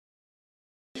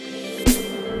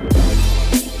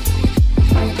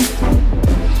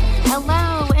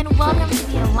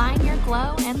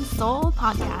and Soul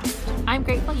podcast. I'm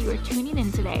grateful you are tuning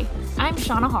in today. I'm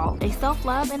Shauna Hall, a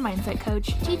self-love and mindset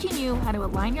coach, teaching you how to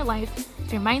align your life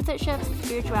through mindset shifts,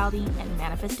 spirituality, and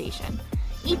manifestation.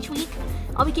 Each week,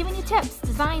 I'll be giving you tips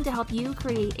designed to help you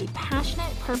create a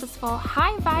passionate, purposeful,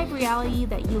 high-vibe reality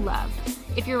that you love.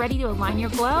 If you're ready to align your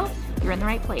glow, you're in the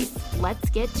right place. Let's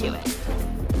get to it.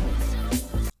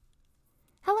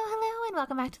 Hello, and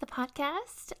welcome back to the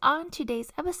podcast. On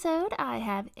today's episode, I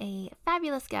have a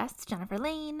fabulous guest, Jenn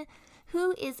Lane,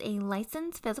 who is a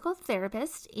licensed physical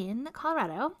therapist in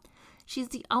Colorado. She's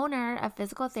the owner of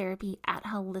physical therapy at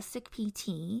Holistic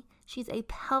PT. She's a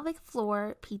pelvic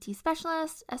floor PT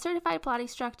specialist, a certified Pilates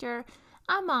instructor,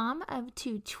 a mom of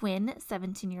two twin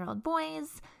 17-year-old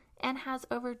boys, and has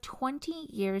over 20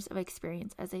 years of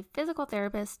experience as a physical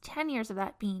therapist, 10 years of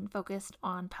that being focused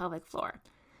on pelvic floor.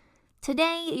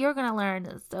 Today, you're going to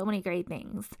learn so many great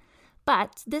things,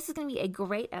 but this is going to be a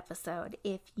great episode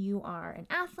if you are an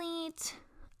athlete,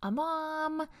 a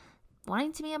mom,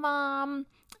 wanting to be a mom,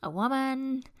 a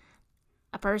woman,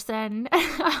 a person.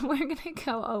 We're going to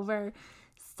go over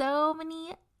so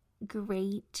many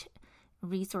great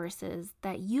resources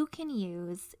that you can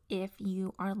use if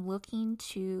you are looking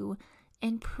to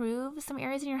improve some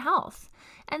areas in your health.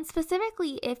 And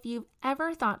specifically, if you've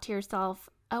ever thought to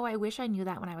yourself, oh, I wish I knew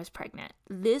that when I was pregnant,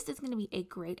 this is going to be a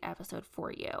great episode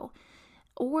for you.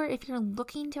 Or if you're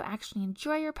looking to actually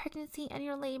enjoy your pregnancy and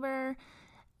your labor,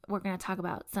 we're going to talk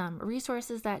about some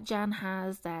resources that Jenn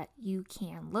has that you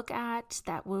can look at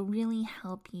that will really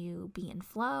help you be in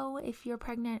flow if you're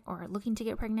pregnant or looking to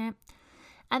get pregnant.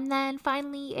 And then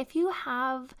finally, if you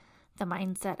have the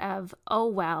mindset of, oh,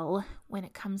 well, when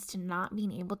it comes to not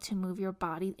being able to move your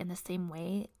body in the same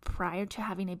way prior to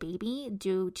having a baby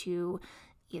due to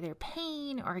either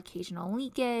pain or occasional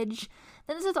leakage,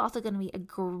 then this is also going to be a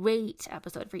great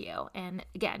episode for you. And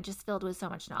again, just filled with so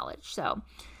much knowledge. So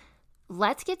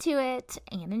let's get to it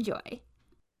and enjoy.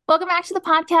 Welcome back to the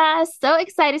podcast. So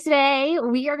excited today.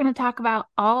 We are going to talk about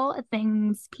all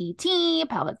things PT,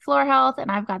 pelvic floor health, and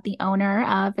I've got the owner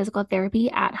of physical therapy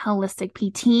at Holistic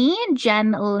PT,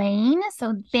 Jenn Lane.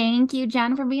 So thank you,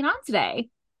 Jenn, for being on today.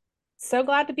 So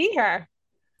glad to be here.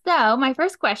 So my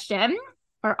first question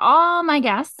for all my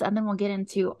guests, and then we'll get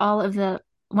into all of the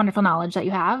wonderful knowledge that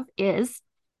you have, is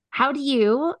how do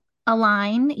you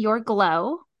align your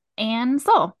glow and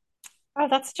soul? Oh,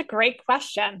 that's such a great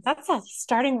question. That's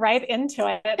starting right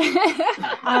into it.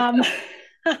 um,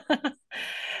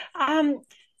 um,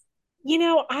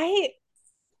 I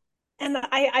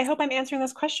hope I'm answering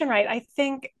this question right. I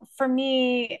think for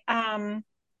me,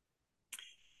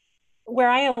 where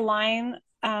I align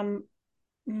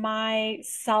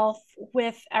myself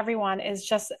with everyone is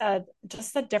just a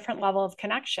different level of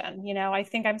connection. I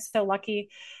think I'm so lucky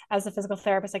as a physical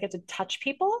therapist. I get to touch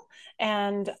people,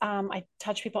 and I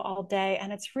touch people all day,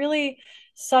 and it's really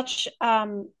such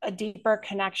a deeper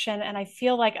connection. And I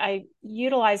feel like I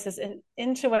utilize this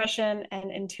intuition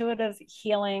and intuitive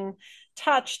healing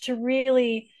touch to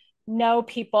really know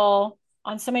people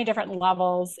on so many different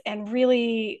levels and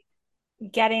really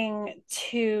getting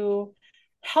to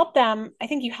help them. I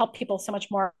think you help people so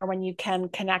much more when you can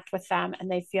connect with them and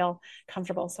they feel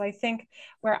comfortable. So I think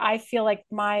where I feel like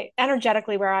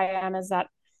energetically where I am is that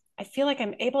I feel like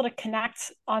I'm able to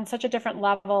connect on such a different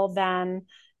level than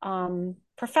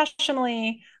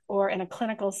professionally or in a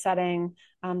clinical setting.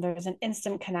 There's an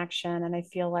instant connection, and I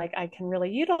feel like I can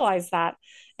really utilize that.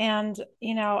 And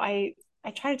I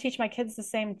try to teach my kids the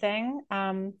same thing,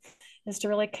 is to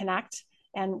really connect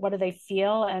and what do they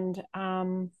feel, and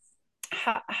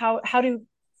how do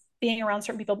being around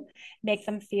certain people make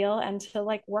them feel, and to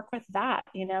like work with that.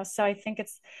 So I think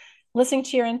it's listening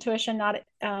to your intuition, not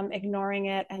ignoring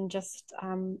it, and just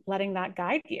letting that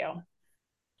guide you.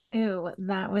 Ooh,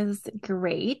 that was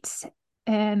great.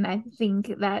 And I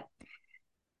think that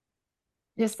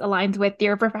just aligns with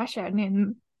your profession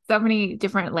in so many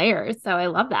different layers. So I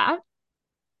love that.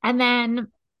 And then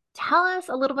tell us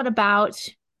a little bit about,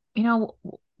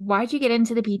 why'd you get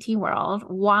into the PT world?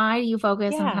 Why do you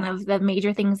focus on kind Yeah, of the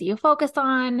major things that you focus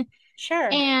on? sure.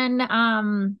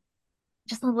 And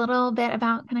just a little bit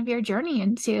about kind of your journey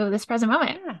into this present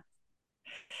moment.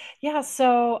 Yeah,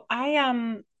 so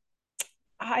I've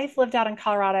lived out in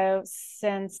Colorado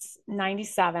since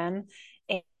 97,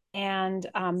 and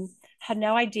had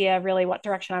no idea really what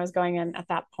direction I was going in at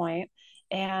that point.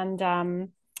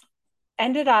 And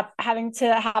ended up having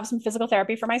to have some physical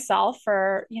therapy for myself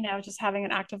for, just having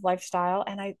an active lifestyle.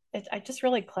 And I just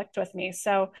really clicked with me.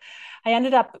 So I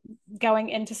ended up going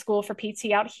into school for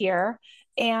PT out here,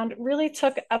 and really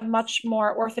took a much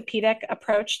more orthopedic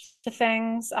approach to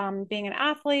things. Being an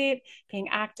athlete, being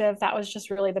active, that was just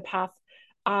really the path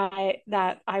I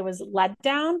was led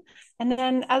down. And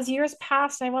then as years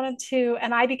passed,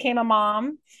 and I became a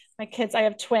mom. My kids, I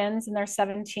have twins and they're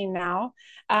 17 now.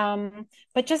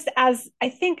 But just as I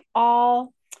think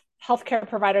all healthcare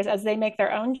providers, as they make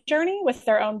their own journey with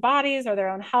their own bodies or their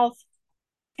own health,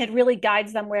 it really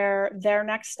guides them where their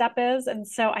next step is. And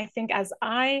so I think as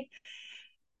I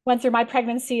went through my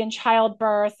pregnancy and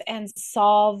childbirth and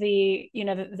saw the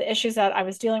issues that I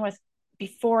was dealing with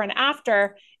before and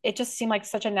after, it just seemed like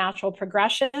such a natural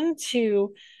progression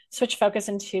to switch focus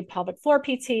into pelvic floor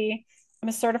PT. I'm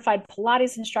a certified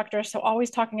Pilates instructor, so always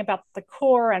talking about the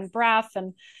core and breath,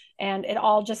 and it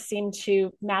all just seemed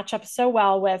to match up so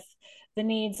well with the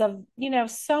needs of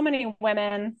so many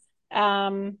women,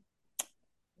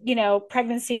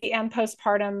 pregnancy and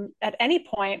postpartum at any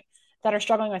point that are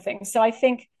struggling with things. So I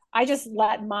think I just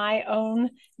let my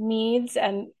own needs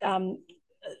and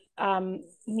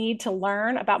need to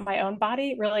learn about my own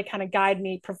body really kind of guide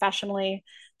me professionally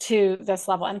to this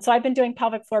level. And so I've been doing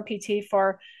pelvic floor PT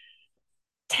for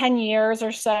 10 years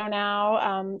or so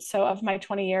now. So of my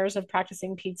 20 years of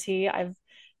practicing PT, I've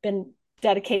been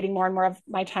dedicating more and more of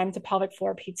my time to pelvic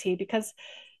floor PT because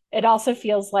it also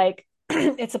feels like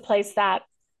it's a place that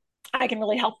I can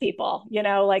really help people,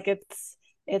 like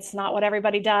it's not what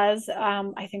everybody does.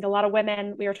 I think a lot of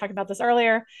women, we were talking about this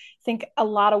earlier, I think a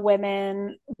lot of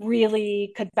women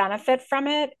really could benefit from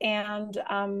it. And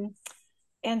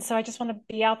so I just want to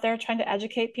be out there trying to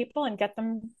educate people and get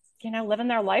them, living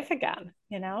their life again.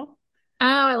 Oh,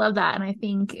 I love that. And I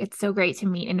think it's so great to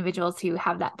meet individuals who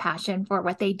have that passion for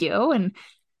what they do. And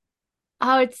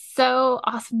oh, it's so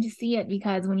awesome to see it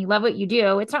because when you love what you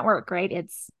do, it's not work, right?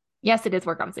 Yes, it is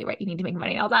work, obviously, right? You need to make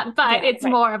money and all that, but Yeah, it's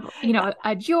right. more of, Yeah.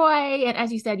 a joy. And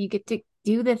as you said, you get to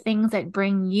do the things that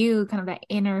bring you kind of that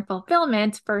inner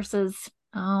fulfillment versus,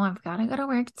 oh, I've got to go to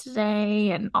work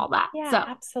today and all that. Yeah, So,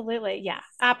 absolutely. Yeah,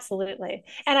 absolutely.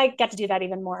 And I get to do that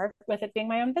even more with it being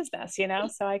my own business,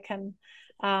 so I can,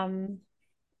 um,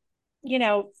 you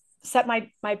know, set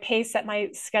my pace, set my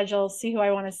schedule, see who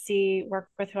I want to see, work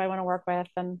with who I want to work with,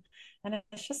 and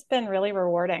it's just been really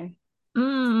rewarding.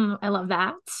 I love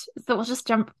that. So we'll just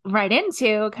jump right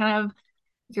into kind of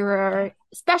Yeah. your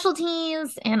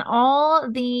specialties and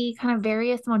all the kind of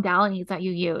various modalities that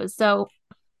you use. So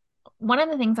one of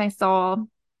the things I saw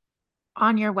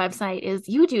on your website is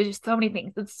you do just so many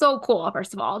things. It's so cool,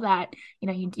 first of all, that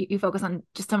you focus on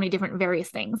just so many different various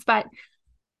things. But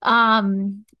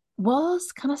we'll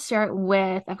just kind of start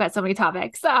with I've got so many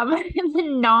topics.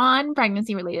 The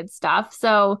non-pregnancy related stuff.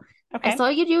 So I Okay. saw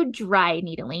you do dry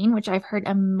needling, which I've heard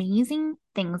amazing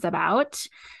things about.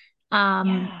 Um,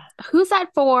 Yeah. who's that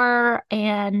for,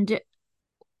 and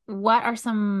what are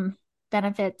some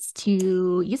benefits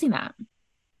to using that?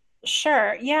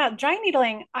 Sure. Yeah. Dry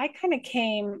needling, I kind of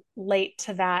came late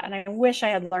to that, and I wish I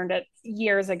had learned it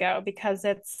years ago because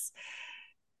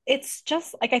it's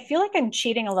just like I feel like I'm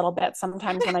cheating a little bit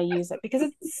sometimes when I use it because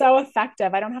it's so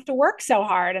effective. I don't have to work so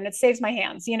hard and it saves my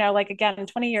hands. Like again,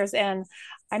 20 years in,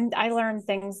 I learned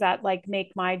things that like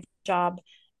make my job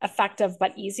effective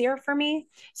but easier for me.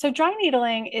 So dry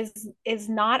needling is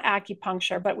not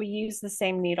acupuncture, but we use the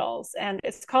same needles. And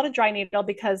it's called a dry needle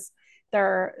because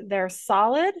they're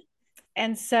solid,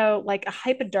 and so, like a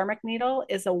hypodermic needle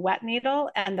is a wet needle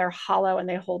and they're hollow and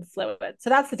they hold fluid. So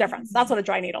that's the difference. That's what a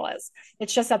dry needle is.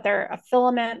 It's just that they're a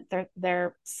filament,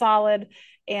 they're solid,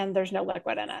 and there's no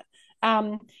liquid in it.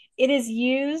 Um, it is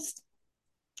used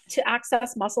to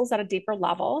access muscles at a deeper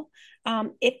level.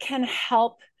 It can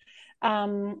help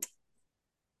um,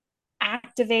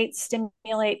 activate,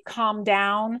 stimulate, calm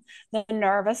down the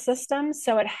nervous system.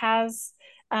 So it has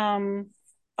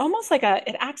almost like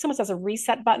it acts almost as a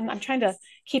reset button. I'm trying to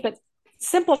keep it,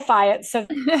 simplify it so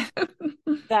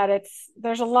that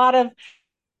there's a lot of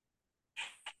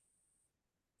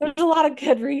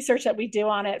good research that we do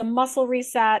on it. A muscle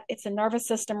reset, it's a nervous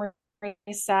system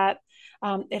reset.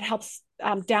 It helps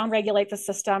downregulate the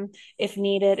system if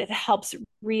needed. It helps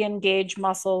re-engage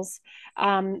muscles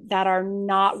that are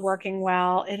not working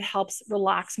well. It helps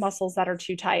relax muscles that are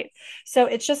too tight. So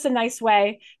it's just a nice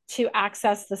way to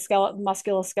access the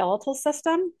musculoskeletal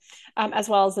system as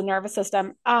well as the nervous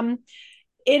system.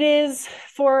 It is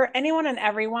for anyone and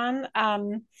everyone.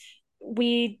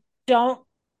 We don't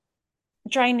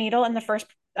dry needle in the first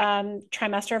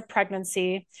trimester of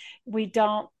pregnancy. We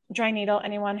don't dry needle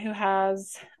anyone who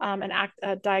has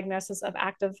a diagnosis of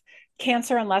active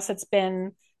cancer unless it's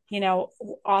been,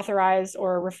 authorized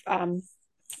or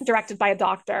directed by a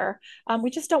doctor. We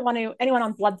just don't want anyone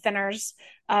on blood thinners,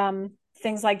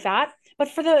 things like that. But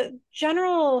for the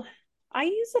general, I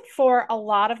use it for a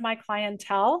lot of my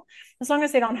clientele, as long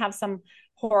as they don't have some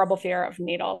horrible fear of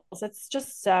needles. It's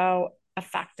just so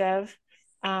effective.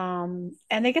 And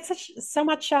they get so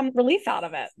much relief out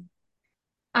of it.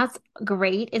 That's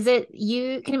great. Can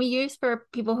it be used for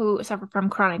people who suffer from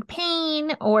chronic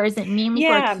pain, or is it mainly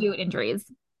for Yeah, acute injuries?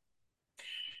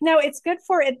 no, it's good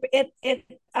for it. It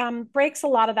breaks a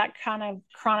lot of that kind of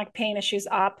chronic pain issues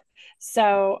up.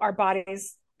 So our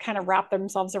bodies kind of wrap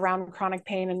themselves around chronic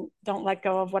pain and don't let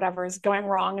go of whatever is going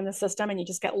wrong in the system, and you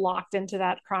just get locked into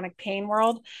that chronic pain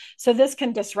world. So this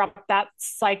can disrupt that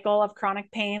cycle of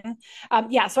chronic pain.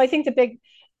 Yeah, so I think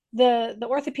the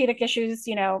orthopedic issues,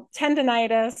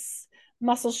 tendonitis,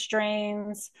 muscle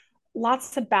strains,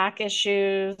 lots of back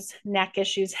issues, neck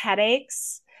issues,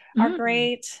 headaches are Mm,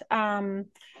 great.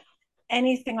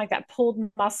 Anything like that,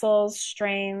 pulled muscles,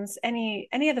 strains, any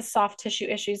of the soft tissue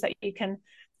issues that you can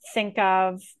think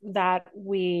of that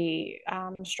we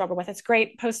struggle with. It's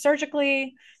great post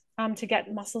surgically to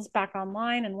get muscles back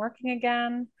online and working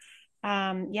again.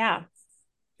 Yeah,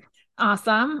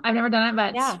 awesome. I've never done it,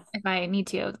 but yeah, if I need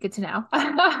to, it's good to know.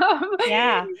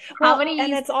 yeah. How Well, and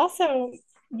many? it's also,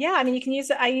 yeah, I mean, you can use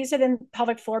it. I use it in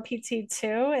pelvic floor PT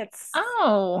too.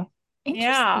 Oh,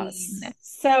 Yeah. interesting.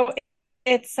 So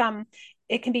it's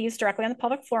it can be used directly on the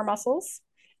pelvic floor muscles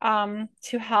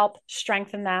to help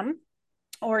strengthen them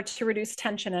or to reduce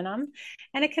tension in them.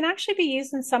 And it can actually be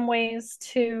used in some ways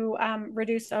to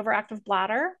reduce overactive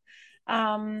bladder.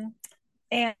 Um,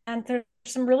 and there's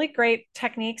some really great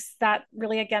techniques that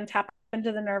really, again, tap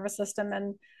into the nervous system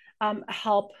and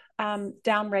help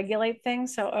down regulate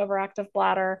things. So, overactive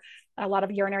bladder, a lot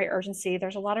of urinary urgency.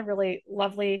 There's a lot of really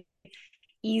lovely,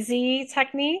 easy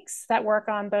techniques that work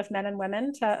on both men and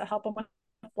women to help them with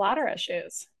bladder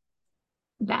issues.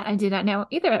 That I did not know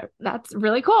either. That's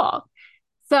really cool.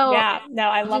 So Yeah, no,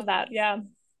 I I'll just love that. Yeah.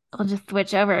 I'll just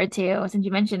switch over to, since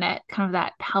you mentioned it, kind of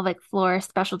that pelvic floor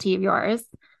specialty of yours.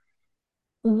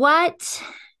 What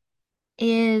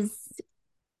is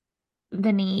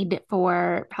the need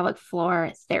for pelvic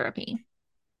floor therapy?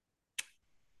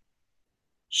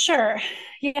 Sure.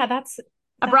 Yeah,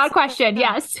 A broad that's question, a,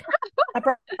 yes. a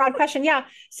broad question. Yeah.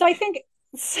 So I think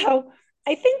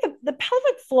the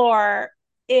pelvic floor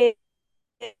is,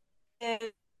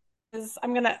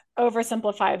 I'm going to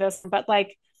oversimplify this, but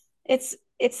like it's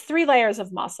three layers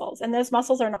of muscles, and those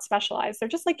muscles are not specialized. They're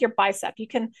just like your bicep. You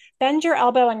can bend your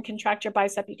elbow and contract your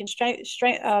bicep. You can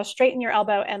straighten your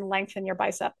elbow and lengthen your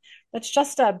bicep. That's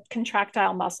just a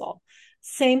contractile muscle.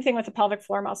 Same thing with the pelvic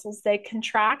floor muscles. They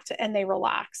contract and they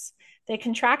relax. They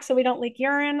contract so we don't leak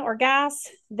urine or gas.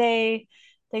 They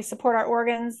support our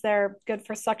organs. They're good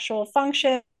for sexual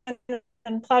function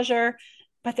and pleasure,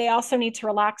 but they also need to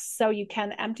relax so you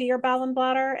can empty your bowel and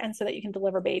bladder and so that you can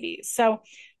deliver babies. So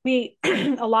we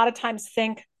a lot of times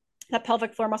think that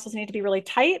pelvic floor muscles need to be really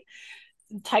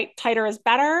tighter is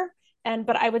better.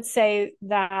 But I would say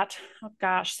that, oh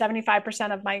gosh,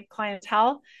 75% of my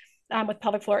clientele with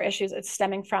pelvic floor issues, it's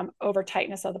stemming from over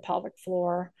tightness of the pelvic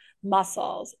floor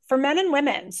muscles for men and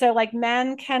women. So like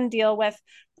men can deal with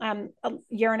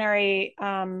urinary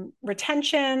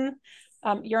retention,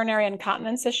 urinary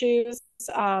incontinence issues,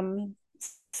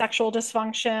 sexual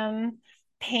dysfunction,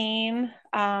 pain.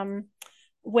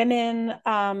 Women,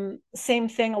 same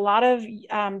thing, a lot of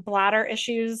bladder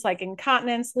issues like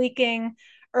incontinence, leaking,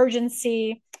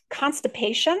 urgency,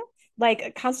 constipation.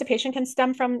 Like constipation can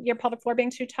stem from your pelvic floor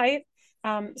being too tight.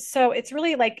 So it's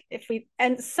really like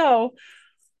and so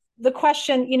the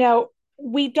question,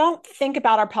 we don't think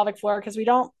about our pelvic floor because we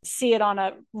don't see it on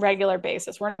a regular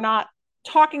basis. We're not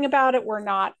talking about it. We're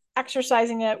not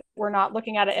exercising it. We're not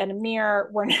looking at it in a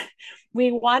mirror.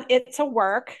 We want it to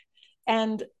work,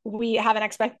 and we have an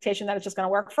expectation that it's just going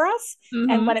to work for us.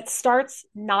 And Hmm. when it starts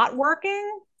not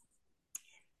working,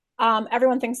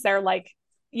 everyone thinks they're like,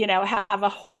 have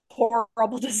a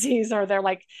horrible disease, or they're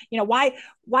like, why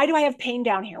do I have pain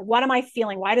down here? What am I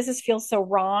feeling? Why does this feel so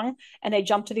wrong? And they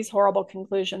jump to these horrible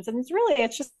conclusions. And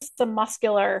it's just a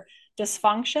muscular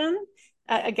dysfunction.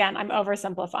 Again, I'm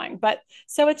oversimplifying, but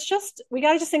so it's just, we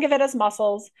got to just think of it as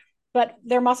muscles, but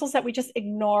they're muscles that we just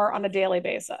ignore on a daily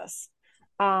basis.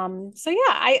 So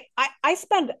yeah, I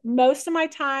spend most of my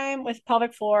time with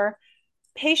pelvic floor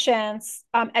patients,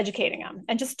 educating them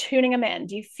and just tuning them in.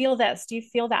 Do you feel this? Do you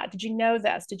feel that? Did you know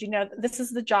this? Did you know this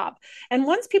is the job? And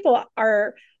once people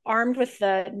are armed with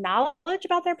the knowledge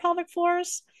about their pelvic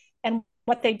floors and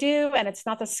what they do, and it's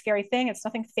not the scary thing, it's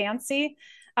nothing fancy,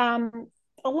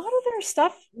 a lot of their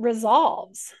stuff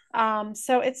resolves.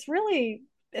 So it's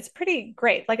pretty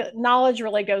great. Like knowledge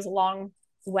really goes a long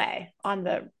way on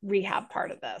the rehab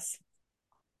part of this.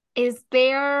 Is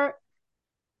there,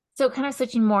 so kind of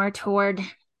switching more toward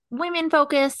women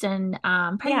focused and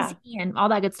Yeah. pregnancy and all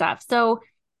that good stuff. So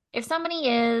if somebody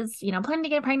is, planning to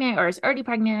get pregnant or is already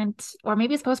pregnant, or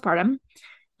maybe it's postpartum,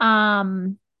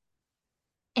 um,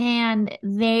 and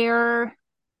they're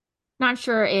not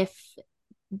sure if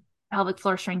pelvic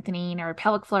floor strengthening or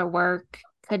pelvic floor work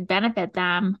could benefit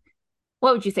them,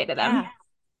 what would you say to them? Yeah.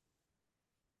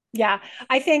 Yeah.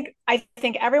 I think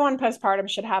everyone postpartum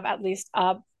should have at least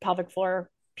a pelvic floor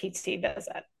PT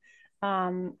visit.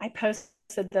 I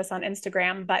posted this on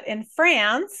Instagram, but in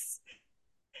France,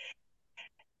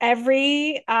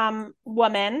 every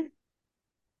woman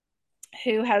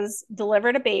who has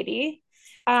delivered a baby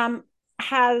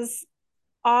has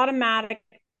automatic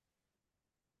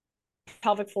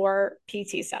pelvic floor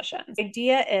PT sessions. The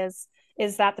idea is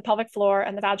that the pelvic floor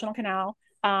and the vaginal canal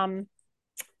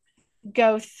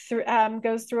goes through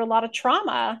a lot of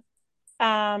trauma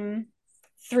um,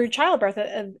 through childbirth,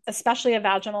 especially a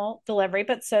vaginal delivery,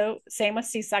 but so same with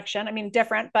C-section. I mean,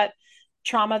 different, but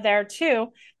trauma there too.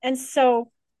 And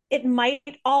so it might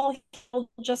all heal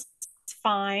just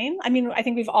fine. I mean, I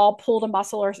think we've all pulled a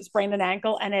muscle or sprained an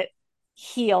ankle and it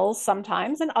heals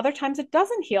sometimes, and other times it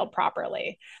doesn't heal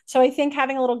properly. So I think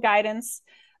having a little guidance,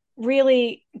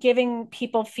 really giving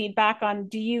people feedback on,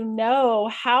 do you know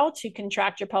how to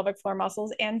contract your pelvic floor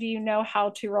muscles and do you know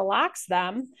how to relax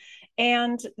them?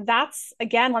 And that's,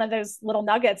 again, one of those little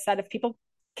nuggets that if people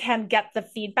can get the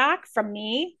feedback from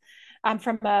me,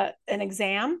 from an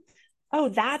exam, oh,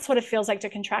 that's what it feels like to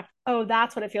contract. Oh,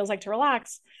 that's what it feels like to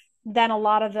relax. Then a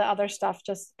lot of the other stuff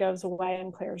just goes away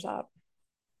and clears up.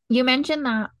 You mentioned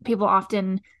that people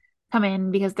often come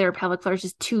in because their pelvic floor is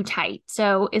just too tight.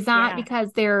 So is that Yeah.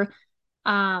 because they're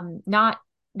not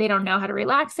they don't know how to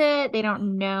relax it? They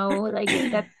don't know like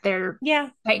that they're Yeah.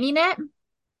 tightening it?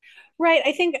 Right.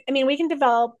 I mean, we can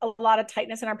develop a lot of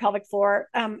tightness in our pelvic floor.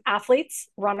 Athletes,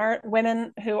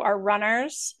 women who are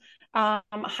runners,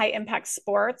 high impact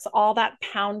sports, all that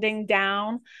pounding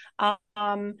down.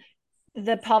 Um,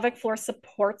 the pelvic floor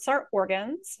supports our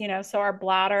organs, so our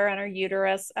bladder and our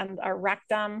uterus and our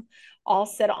rectum all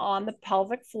sit on the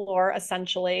pelvic floor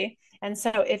essentially. And so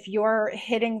if you're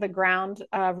hitting the ground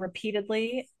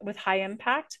repeatedly with high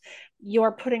impact,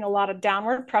 you're putting a lot of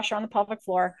downward pressure on the pelvic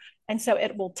floor. And so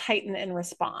it will tighten in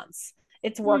response.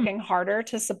 It's Hmm. working harder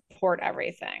to support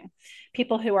everything.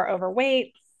 People who are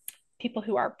overweight, people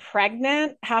who are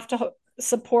pregnant have to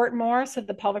support more. So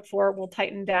the pelvic floor will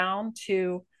tighten down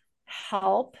to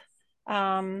help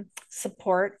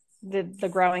support the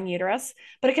growing uterus.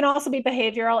 But it can also be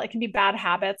behavioral, it can be bad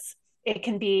habits, it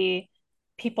can be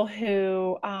people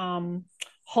who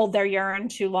hold their urine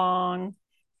too long,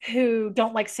 who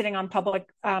don't like sitting on public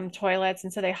toilets,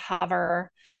 and so they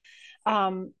hover.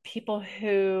 People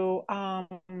who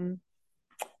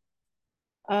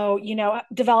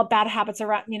develop bad habits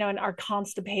around, and are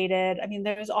constipated. I mean,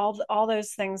 there's all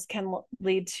those things can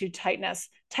lead to tightness.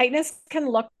 Tightness can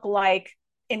look like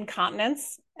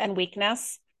incontinence and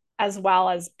weakness, as well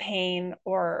as pain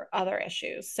or other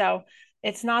issues. So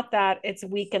it's not that it's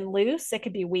weak and loose, it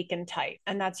could be weak and tight.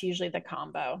 And that's usually the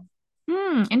combo.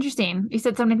 Interesting. You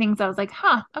said so many things. I was like,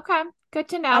 huh, okay, good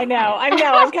to know. I'm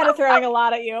kind of throwing a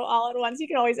lot at you all at once. You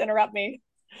can always interrupt me.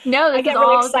 No, I this is get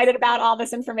really all, excited about all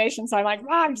this information. So I'm like,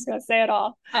 I'm just going to say it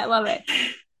all. I love it.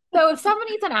 So if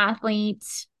somebody's an athlete,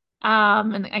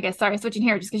 and I guess sorry, switching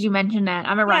here just because you mentioned that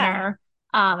I'm a Yeah, runner.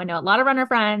 I know a lot of runner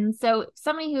friends. So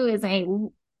somebody who is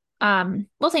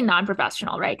we'll say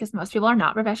non-professional, right? Because most people are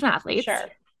not professional athletes, sure.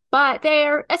 but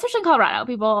they're, especially in Colorado,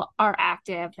 people are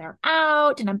active. They're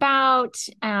out and about.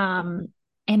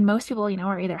 And most people,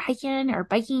 are either hiking or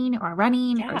biking or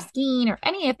running or Yeah. skiing or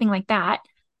anything like that.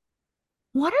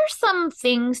 What are some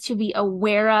things to be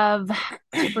aware of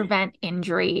to prevent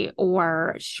injury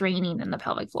or straining in the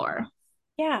pelvic floor?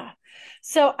 Yeah.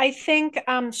 So I think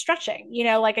stretching,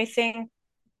 like I think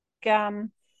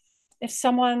um, if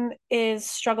someone is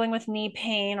struggling with knee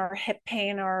pain or hip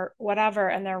pain or whatever,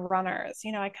 and they're runners,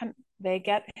 they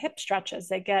get hip stretches,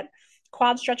 they get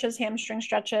quad stretches, hamstring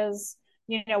stretches,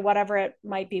 whatever it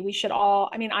might be. We should all,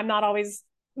 I mean, I'm not always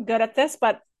good at this,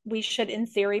 but we should, in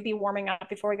theory, be warming up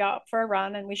before we go out for a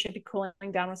run, and we should be cooling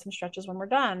down with some stretches when we're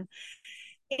done.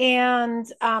 And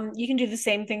you can do the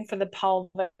same thing for the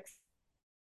pelvic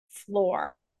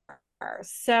floor.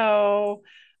 So,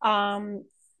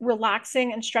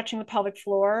 relaxing and stretching the pelvic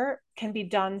floor can be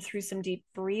done through some deep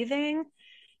breathing,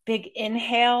 big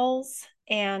inhales,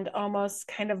 and almost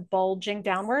kind of bulging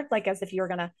downward, like as if you were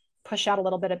going to push out a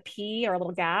little bit of pee or a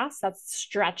little gas. That's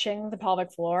stretching the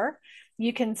pelvic floor.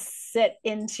 You can sit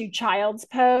into child's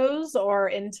pose or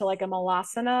into like a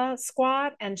malasana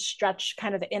squat and stretch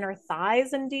kind of the inner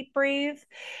thighs and deep breathe.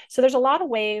 So there's a lot of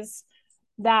ways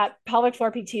that pelvic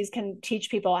floor PTs can teach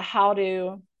people how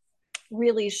to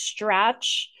really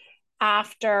stretch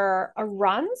after a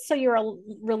run. So you're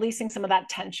releasing some of that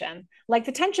tension. Like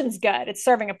the tension's good, it's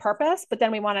serving a purpose, but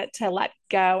then we want it to let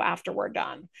go after we're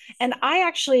done. And I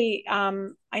actually,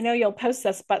 I know you'll post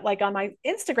this, but like on my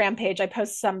Instagram page, I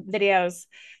post some videos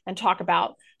and talk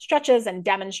about stretches and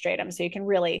demonstrate them so you can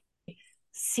really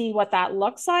see what that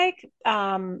looks like.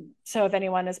 So if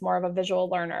anyone is more of a visual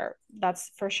learner, that's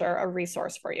for sure a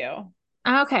resource for you.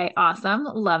 Okay, awesome.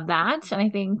 Love that. And I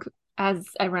think as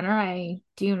a runner, I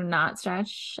do not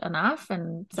stretch enough.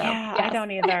 And so, Yeah, I yes.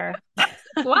 don't either.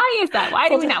 Why is that? Why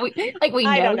do we not? We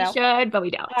I know don't we know. should, but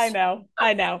we don't. I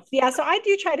know. Yeah, so I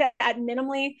do try to at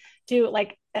minimally do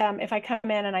like if I come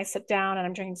in and I sit down and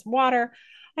I'm drinking some water,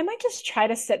 I might just try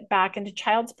to sit back into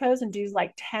child's pose and do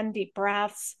like 10 deep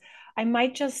breaths. I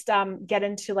might just get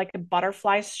into like a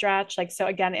butterfly stretch, like so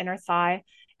again, inner thigh,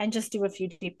 and just do a few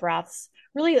deep breaths,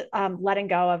 really letting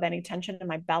go of any tension in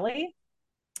my belly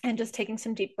and just taking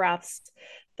some deep breaths.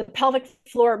 The pelvic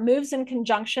floor moves in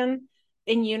conjunction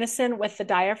in unison with the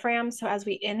diaphragm. So as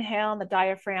we inhale and the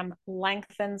diaphragm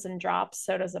lengthens and drops,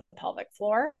 so does the pelvic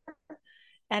floor.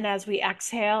 And as we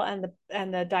exhale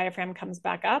and the diaphragm comes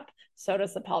back up, so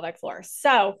does the pelvic floor.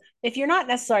 So if you're not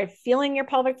necessarily feeling your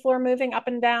pelvic floor moving up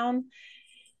and down,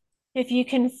 if you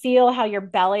can feel how your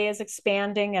belly is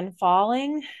expanding and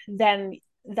falling, then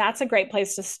that's a great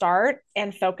place to start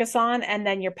and focus on. And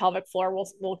then your pelvic floor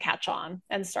will catch on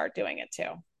and start doing it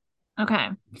too. Okay.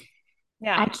 I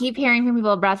Yeah. keep hearing from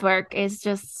people breath work is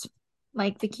just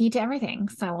like the key to everything.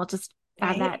 So we'll just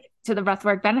add Right. that to the breath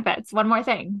work benefits. One more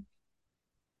thing.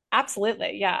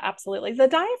 Absolutely. Yeah, absolutely. The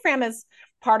diaphragm is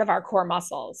part of our core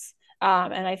muscles.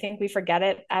 And I think we forget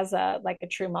it as a like a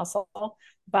true muscle,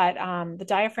 but the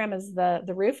diaphragm is the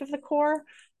roof of the core,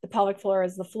 the pelvic floor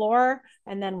is the floor,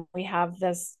 and then we have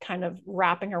this kind of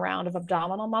wrapping around of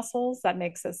abdominal muscles that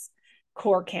makes this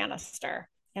core canister.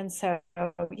 And so,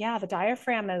 yeah, the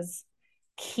diaphragm is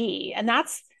key, and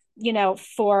that's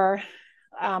for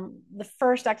the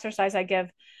first exercise I give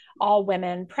all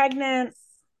women, pregnant,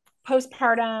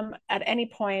 postpartum, at any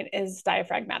point, is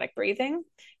diaphragmatic breathing,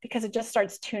 because it just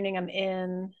starts tuning them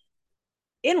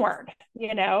inward,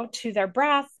 to their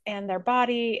breath and their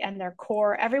body and their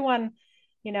core. Everyone,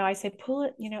 I say pull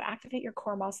it, activate your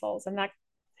core muscles, and that,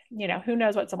 who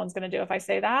knows what someone's going to do if I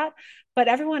say that, but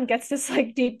everyone gets this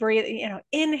like deep breathe,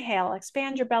 inhale,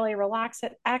 expand your belly, relax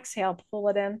it, exhale, pull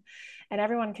it in, and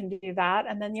everyone can do that,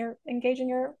 and then you're engaging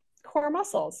your core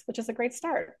muscles, which is a great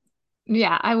start.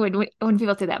 Yeah, I would when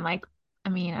people say that, I'm like, I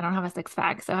mean, I don't have a six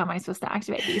pack, so how am I supposed to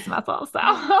activate these muscles?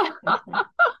 So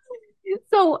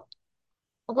so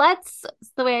let's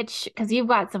switch because you've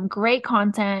got some great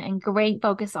content and great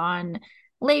focus on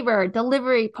labor,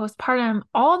 delivery, postpartum,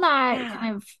 all that Yeah.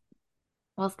 kind of,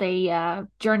 we'll say,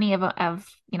 journey of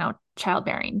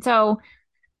childbearing. So,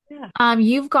 Yeah.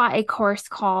 you've got a course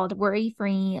called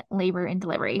Worry-Free Labor and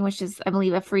Delivery, which is, I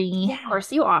believe, a free Yeah.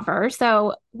 course you offer.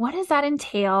 So, what does that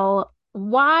entail?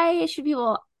 Why should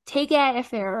people take it if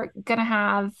they're gonna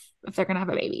have a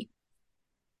baby?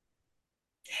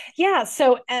 Yeah.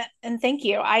 So, and thank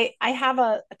you. I have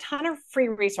a ton of free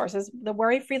resources. The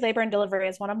Worry Free Labor and Delivery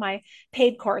is one of my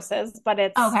paid courses, but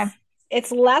Okay.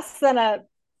 it's less than a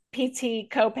PT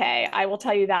copay. I will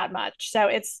tell you that much. So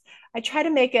I try to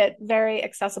make it very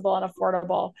accessible and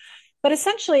affordable. But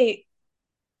essentially,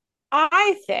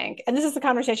 I think, and this is the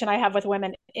conversation I have with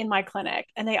women in my clinic,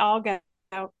 and they all go,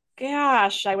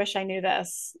 "Gosh, I wish I knew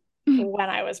this when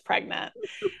I was pregnant."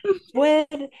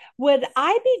 Would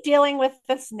I be dealing with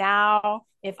this now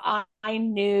if I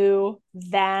knew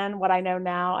then what I know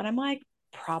now? And I'm like,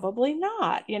 probably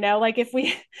not, like if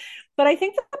we, but I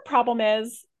think that the problem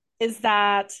is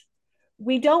that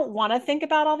we don't want to think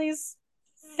about all these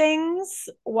things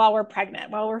while we're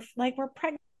pregnant. While we're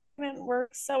pregnant, we're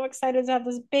so excited to have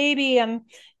this baby. And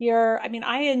I mean,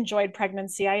 I enjoyed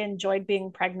pregnancy. I enjoyed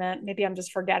being pregnant. Maybe I'm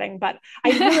just forgetting, but I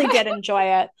really did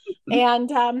enjoy it.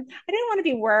 And I didn't want to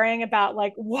be worrying about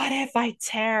like, what if I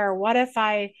tear? What if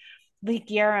I leak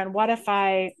urine? What if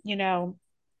I,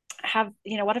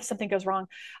 what if something goes wrong?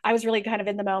 I was really kind of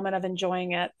in the moment of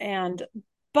enjoying it.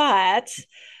 But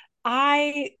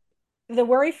I, the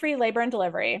Worry Free Labor and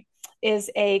Delivery is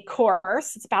a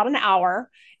course. It's about an hour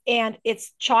and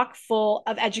it's chock full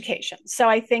of education. So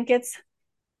I think it's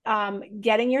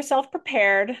getting yourself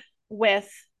prepared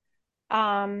with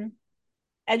um,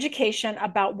 education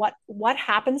about what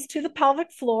happens to the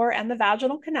pelvic floor and the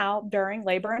vaginal canal during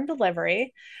labor and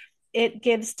delivery. It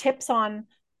gives tips on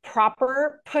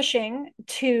proper pushing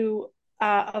to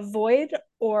avoid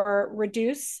or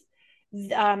reduce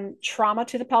trauma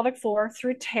to the pelvic floor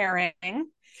through tearing.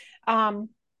 Um,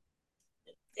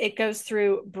 it goes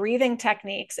through breathing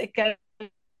techniques. It goes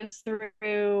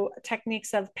through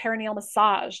techniques of perineal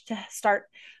massage to start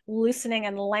loosening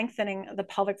and lengthening the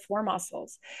pelvic floor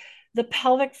muscles. The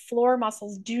pelvic floor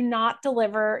muscles do not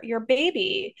deliver your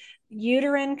baby.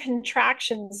 Uterine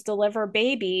contractions deliver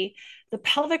baby. The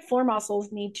pelvic floor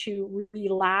muscles need to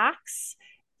relax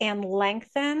and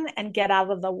lengthen and get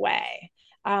out of the way.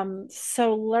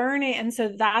 So learning, and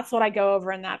so that's what I go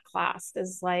over in that class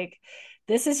is like,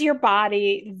 this is your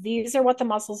body. These are what the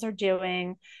muscles are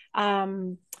doing.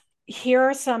 Here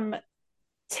are some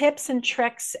tips and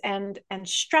tricks and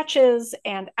stretches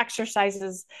and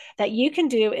exercises that you can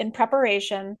do in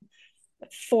preparation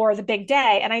for the big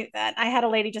day. And I had a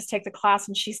lady just take the class,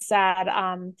 and she said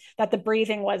that the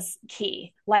breathing was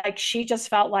key. Like she just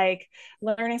felt like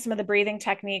learning some of the breathing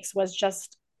techniques was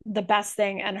just the best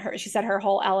thing. And she said her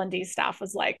whole L&D staff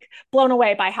was like blown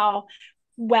away by how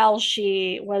well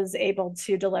she was able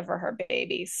to deliver her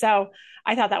baby. So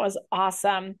I thought that was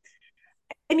awesome.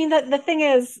 I mean, the thing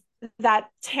is that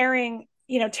tearing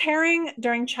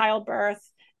during childbirth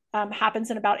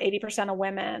happens in about 80% of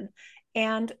women.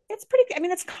 And it's pretty, I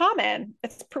mean, it's common.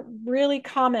 It's really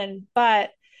common.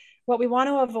 But what we want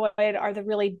to avoid are the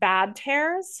really bad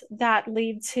tears that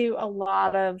lead to a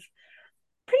lot of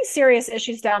pretty serious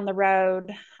issues down the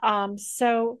road.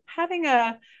 So having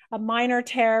a minor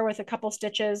tear with a couple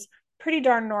stitches, pretty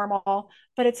darn normal.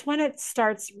 But it's when it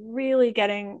starts really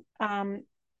getting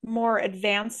more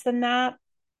advanced than that,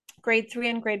 grade 3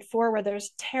 and grade 4, where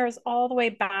there's tears all the way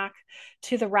back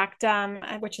to the rectum,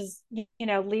 which is,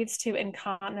 leads to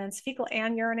incontinence, fecal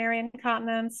and urinary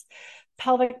incontinence,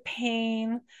 pelvic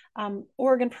pain,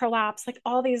 organ prolapse, like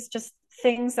all these just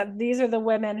things that these are the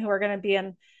women who are going to be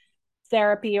in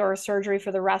therapy or surgery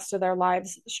for the rest of their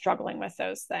lives struggling with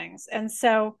those things. And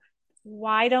so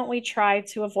why don't we try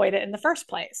to avoid it in the first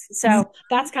place? So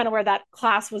that's kind of where that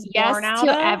class was born Yes out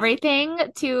to of. everything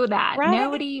to that. Right.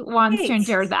 Nobody wants to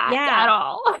endure that at Yeah.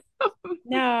 all.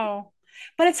 No.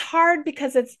 But it's hard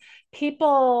because it's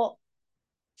people,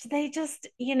 they just,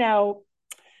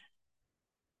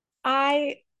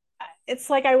 I, it's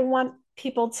like I want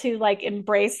people to like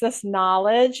embrace this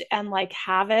knowledge and like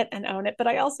have it and own it. But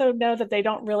I also know that they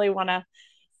don't really want to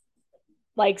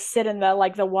like sit in the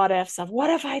what ifs of what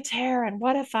if I tear and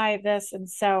what if I this. And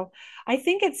so I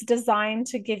think it's designed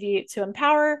to give you to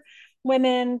empower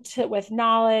women to with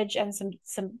knowledge and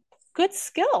some good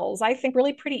skills. I think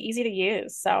really pretty easy to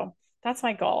use. So that's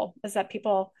my goal, is that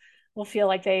people will feel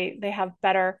like they have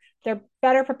they're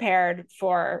better prepared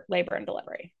for labor and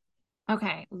delivery.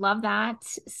 Okay, love that.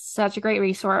 Such a great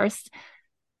resource.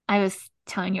 I was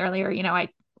telling you earlier, I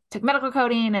took medical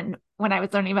coding, and when I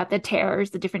was learning about the tears,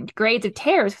 the different grades of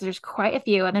tears, because there's quite a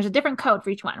few, and there's a different code for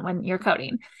each one when you're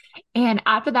coding. And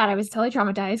after that, I was totally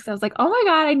traumatized because I was like, oh my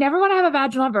God, I never want to have a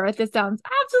vaginal birth. This sounds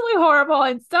absolutely horrible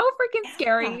and so freaking Yeah,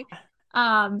 scary.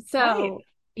 right. So,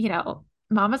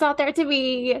 mama's out there to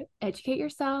be, educate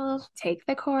yourself, take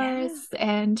the Yeah. course,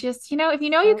 and just, if you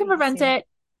know you So can prevent easy. it,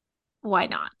 why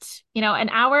not? An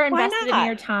hour Why invested in not?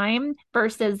 your time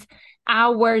versus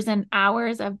hours and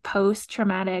hours of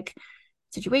post-traumatic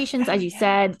situations, Oh as you yeah.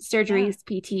 said, Yeah. surgeries,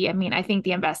 PT. I mean, I think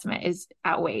the investment is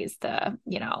outweighs the,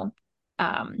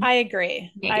 I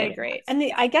agree. I negative agree. impacts. And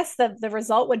the I guess the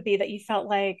result would be that you felt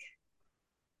like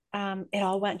it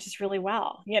all went just really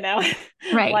well,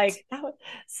 Right. like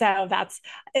so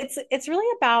it's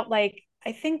really about like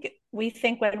I think we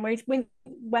think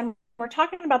when we're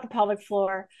talking about the pelvic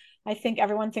floor, I think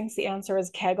everyone thinks the answer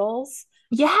is Kegels,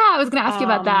 Yeah, I was going to ask you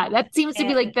about um, that. That seems to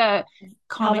be like and the pelvic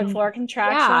common, floor yeah. And I'm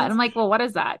contractions. like, well, what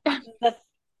is that? The,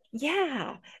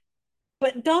 yeah,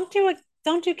 but don't do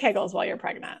Kegels while you're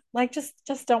pregnant. Like just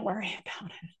don't worry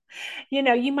about it.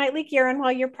 You might leak urine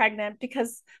while you're pregnant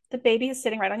because the baby is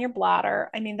sitting right on your bladder.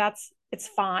 I mean, it's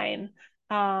fine.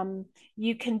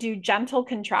 You can do gentle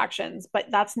contractions, but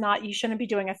that's not, you shouldn't be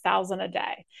doing 1,000 a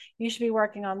day. You should be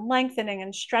working on lengthening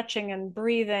and stretching and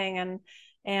breathing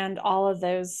and all of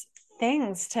those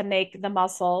things to make the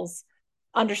muscles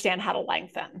understand how to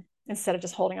lengthen instead of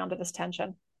just holding on to this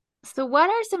tension. So, what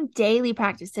are some daily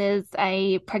practices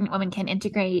a pregnant woman can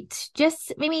integrate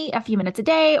just maybe a few minutes a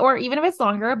day, or even if it's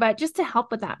longer, but just to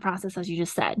help with that process, as you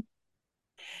just said?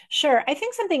 Sure. I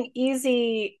think something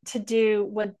easy to do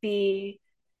would be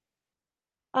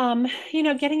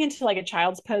getting into like a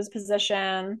child's pose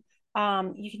position.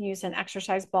 You can use an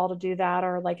exercise ball to do that,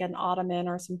 or like an ottoman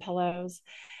or some pillows,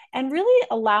 and really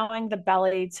allowing the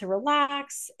belly to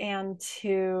relax and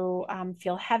to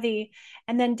feel heavy,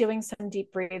 and then doing some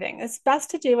deep breathing. It's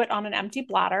best to do it on an empty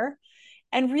bladder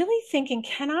and really thinking,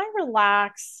 can I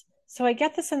relax So I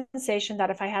get the sensation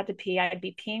that if I had to pee, I'd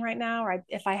be peeing right now, or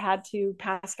if I had to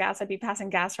pass gas, I'd be passing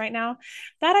gas right now.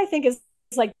 That I think is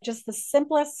like just the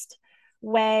simplest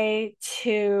way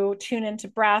to tune into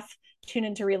breath, tune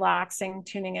into relaxing,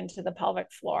 tuning into the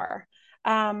pelvic floor.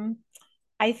 Um,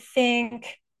 I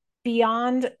think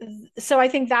beyond, so I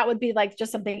think that would be like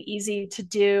just something easy to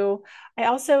do. I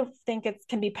also think it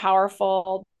can be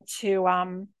powerful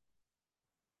to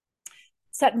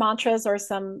set mantras or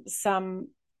some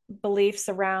beliefs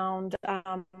around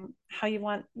how you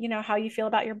want, how you feel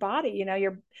about your body.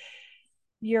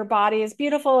 Your body is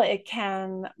beautiful. It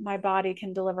can, my body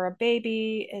can deliver a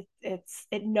baby.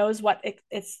 It knows what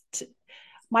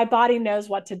my body knows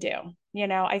what to do.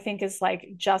 I think is like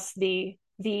just the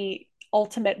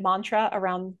ultimate mantra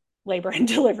around labor and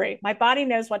delivery. My body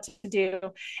knows what to do,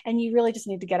 and you really just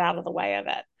need to get out of the way of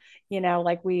it.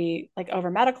 Like we like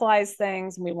over medicalize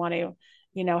things, and we want to,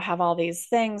 have all these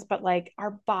things, but like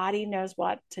our body knows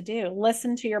what to do.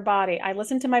 Listen to your body. I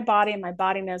listen to my body, and my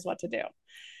body knows what to do.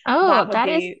 Oh, That would that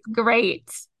is be great.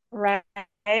 right.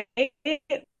 And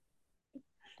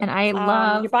I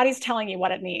love, Your body's telling you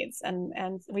what it needs,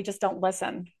 and we just don't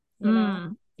listen.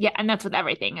 yeah, and that's with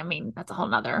everything. I mean, that's a whole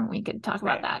nother, we could talk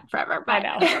about Right. that forever, I but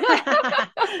know.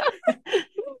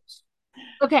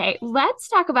 okay, let's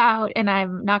talk about, and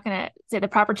I'm not going to say the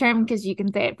proper term because you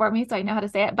can say it for me, so I know how to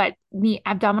say it, but the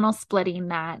abdominal splitting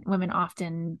that women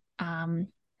often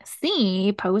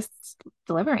see post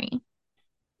delivery.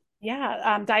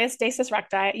 Yeah, diastasis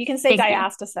recti. You can say Thank you.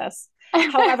 diastasis,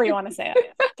 however you want to say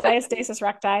it. Diastasis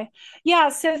recti. Yeah,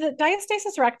 so the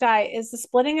diastasis recti is the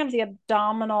splitting of the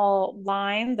abdominal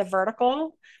line, the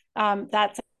vertical,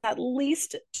 that's at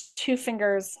least 2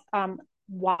 fingers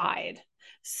wide.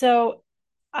 So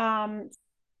 60%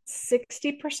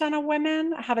 of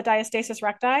women have a diastasis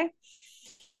recti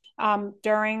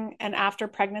during and after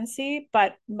pregnancy,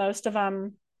 but most of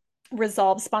them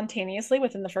resolve spontaneously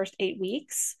within the first 8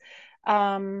 weeks.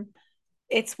 Um,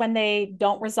 it's when they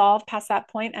don't resolve past that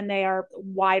point and they are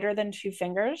wider than 2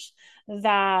 fingers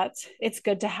that it's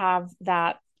good to have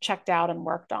that checked out and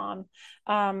worked on.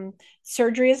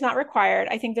 Surgery is not required.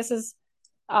 I think this is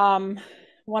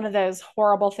one of those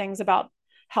horrible things about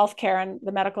healthcare and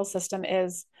the medical system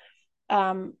is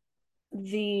um,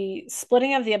 the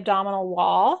splitting of the abdominal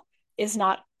wall is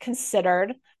not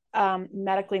considered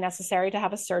medically necessary to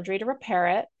have a surgery to repair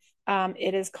it.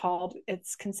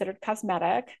 It's considered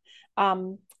cosmetic.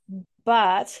 Um,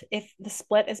 but if the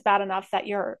split is bad enough that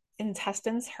your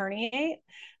intestines herniate,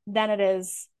 then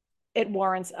it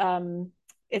warrants,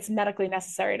 it's medically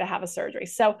necessary to have a surgery.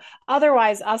 So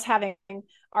otherwise, us having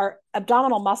our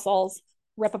abdominal muscles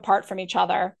rip apart from each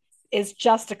other is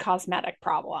just a cosmetic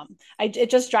problem. It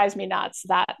just drives me nuts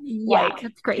that Yeah, like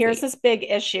that's here's crazy. this big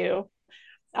issue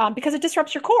because it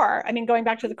disrupts your core. I mean, going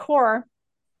back to the core,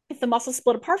 if the muscles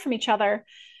split apart from each other,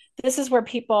 this is where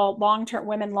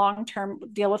women long term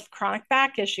deal with chronic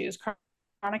back issues,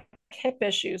 chronic hip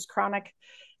issues, chronic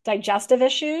digestive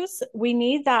issues. We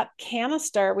need that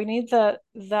canister. We need the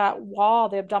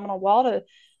abdominal wall to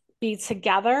be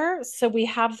together so we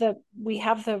have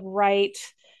the right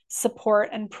support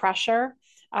and pressure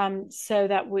so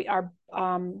that our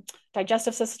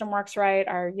digestive system works right,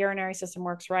 our urinary system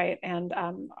works right, and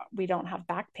we don't have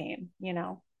back pain.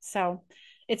 So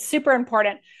it's super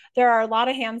important. There are a lot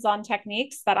of hands-on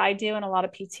techniques that I do and a lot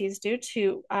of PTs do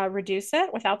to reduce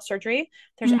it without surgery.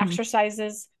 There's Mm.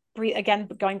 exercises. Again,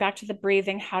 going back to the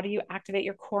breathing, how do you activate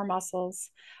your core muscles?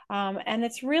 And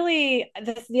it's really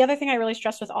the other thing I really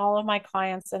stress with all of my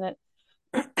clients, and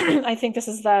I think this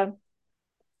is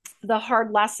the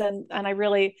hard lesson, and I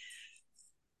really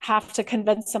have to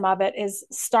convince them of it, is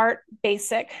start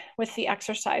basic with the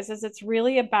exercises. It's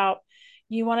really about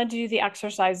you want to do the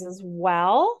exercises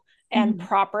well and Mhm.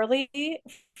 properly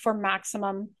for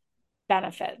maximum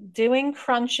benefit. Doing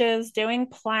crunches, doing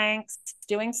planks,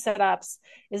 doing sit-ups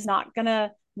is not going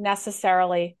to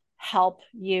necessarily help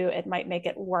you. It might make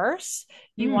it worse.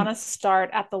 You Mm. want to start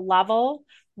at the level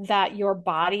that your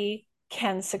body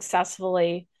can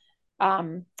successfully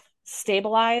um,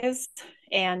 stabilize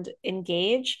and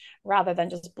engage rather than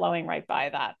just blowing right by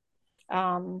that.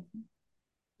 Um,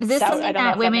 Is this so I something don't know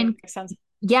that if that women, makes sense.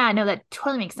 yeah, no, that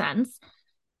totally makes sense.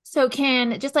 So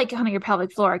can, just like on your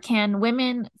pelvic floor, can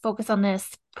women focus on this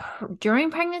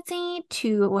during pregnancy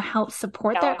to help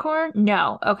support their No, core?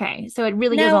 No. Okay. So it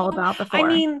really is no, all about I before.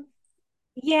 mean,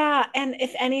 yeah. And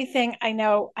if anything, I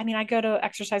mean, I go to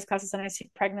exercise classes and I see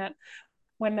pregnant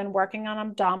women working on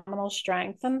abdominal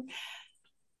strength, and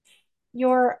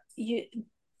you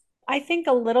I think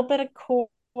a little bit of core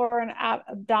and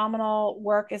abdominal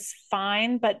work is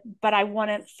fine, but I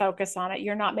wouldn't focus on it.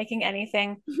 You're not making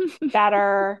anything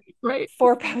better Right.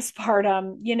 for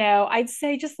postpartum. I'd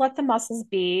say just let the muscles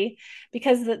be,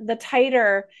 because the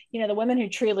tighter, the women who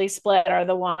truly split are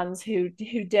the ones who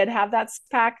did have that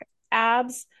pack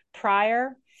abs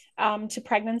prior to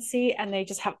pregnancy, and they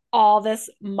just have all this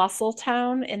muscle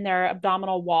tone in their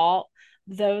abdominal wall.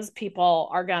 Those people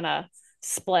are gonna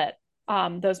split.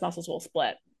 Those muscles will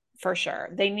split for sure.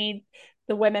 They need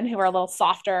the women who are a little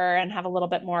softer and have a little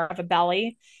bit more of a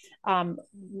belly,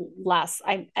 less.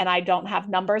 I don't have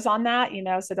numbers on that,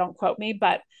 so don't quote me,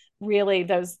 but really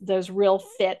those real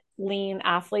fit, lean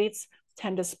athletes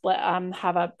tend to split,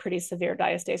 have a pretty severe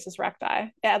diastasis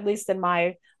recti, at least in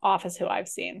my office who I've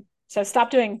seen. So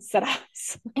stop doing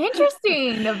sit-ups.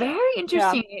 Interesting. Very Yeah.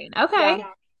 interesting. Okay.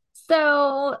 Yeah.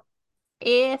 So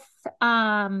if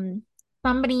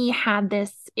somebody had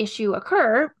this issue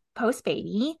occur post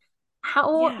baby,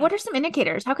 how Yeah. what are some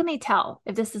indicators? How can they tell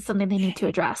if this is something they need to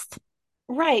address?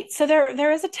 Right. So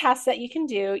there is a test that you can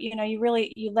do.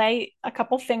 You lay a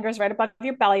couple fingers right above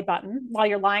your belly button while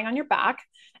you're lying on your back,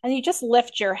 and you just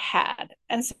lift your head.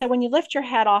 And so when you lift your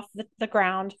head off the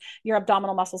ground, your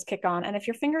abdominal muscles kick on. And if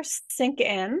your fingers sink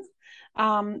in,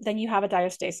 then you have a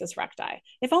diastasis recti.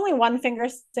 If only one finger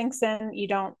sinks in, you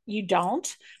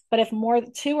don't. But if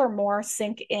two or more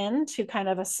sink in to kind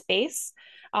of a space,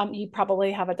 you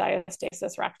probably have a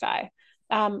diastasis recti.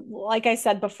 Like I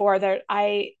said before,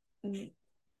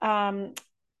 um,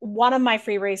 one of my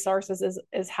free resources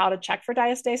is how to check for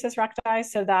diastasis recti.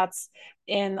 So that's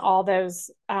in all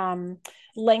those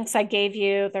links I gave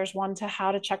you. There's one to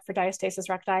how to check for diastasis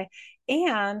recti,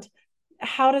 and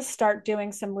how to start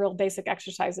doing some real basic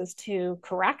exercises to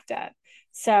correct it.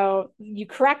 So you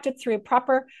correct it through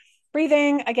proper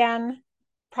breathing, again,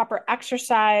 proper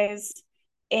exercise,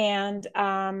 and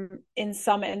in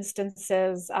some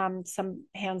instances, some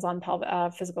hands-on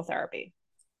physical therapy.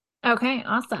 Okay,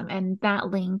 awesome. And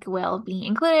that link will be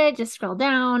included. Just scroll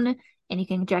down and you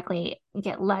can directly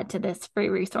get led to this free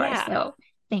resource. Yeah. So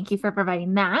thank you for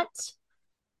providing that.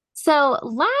 So,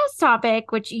 last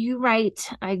topic, which you write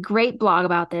a great blog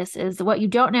about this, is what you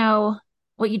don't know,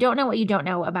 what you don't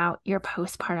know about your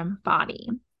postpartum body.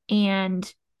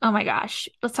 And oh my gosh,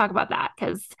 let's talk about that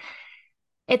because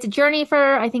it's a journey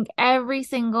for, I think, every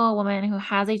single woman who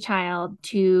has a child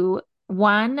to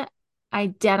one,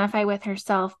 identify with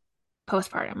herself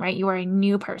postpartum, right? You are a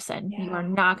new person. You are Yeah.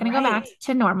 not going to go back Right.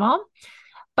 to normal.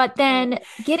 But Right. then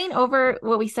getting over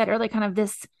what we said earlier, kind of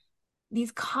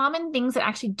these common things that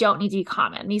actually don't need to be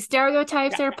common. These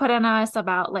stereotypes Yeah. that are put on us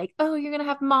about like, oh, you're gonna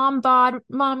have mom bod,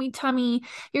 mommy tummy,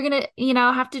 you're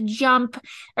gonna, have to jump,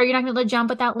 or you're not gonna be able to jump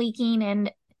without leaking.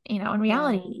 And, in Yeah.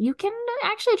 reality, you can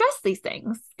actually address these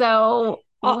things. So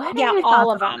what are Yeah, your all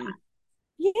thoughts of on all them.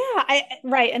 Yeah,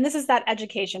 right. And this is that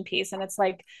education piece. And it's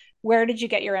like, where did you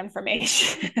get your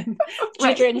information? that? Did you get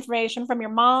Right. your information from your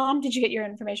mom? Did you get your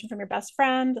information from your best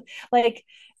friend? Like,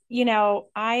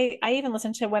 I even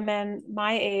listen to women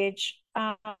my age,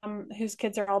 whose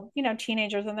kids are all,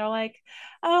 teenagers, and they're like,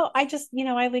 oh,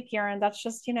 I leak urine. That's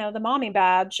just, the mommy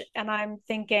badge. And I'm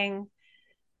thinking,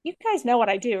 you guys know what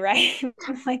I do, right?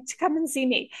 Like, to come and see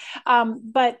me.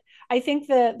 But I think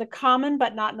the common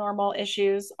but not normal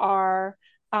issues are,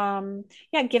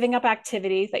 yeah, giving up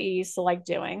activity that you used to like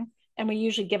doing. And we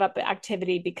usually give up the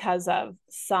activity because of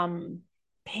some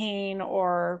pain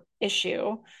or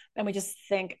issue. And we just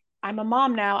think, I'm a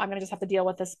mom now. I'm going to just have to deal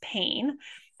with this pain.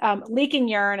 Leaking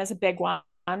urine is a big one,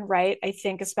 right? I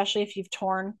think, especially if you've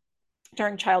torn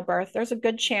during childbirth, there's a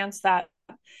good chance that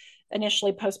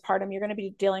initially postpartum, you're going to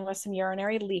be dealing with some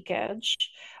urinary leakage.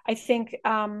 I think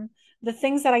the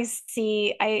things that I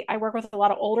see, I work with a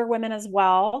lot of older women as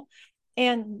well.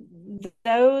 And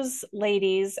those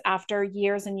ladies, after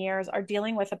years and years, are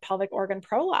dealing with a pelvic organ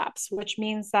prolapse, which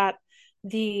means that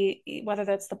whether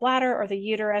that's the bladder or the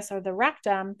uterus or the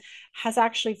rectum has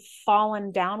actually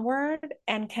fallen downward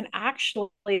and can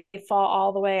actually fall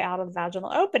all the way out of the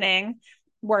vaginal opening,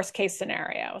 worst case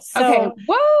scenario. Okay. So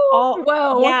Whoa, all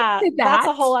whoa. We'll get yeah, to that's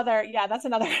that. a whole other, yeah, that's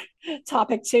another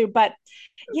topic too. But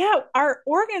yeah, our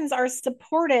organs are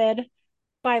supported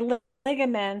by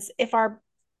ligaments. If our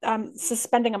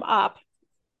suspending them up,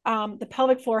 the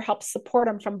pelvic floor helps support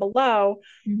them from below.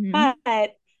 Hmm.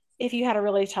 But if you had a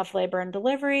really tough labor and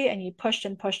delivery and you pushed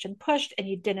and pushed and pushed and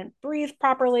you didn't breathe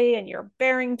properly and you're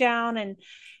bearing down and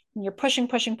you're pushing,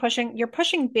 pushing, pushing, you're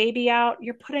pushing baby out,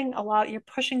 you're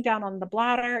pushing down on the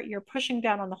bladder, you're pushing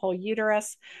down on the whole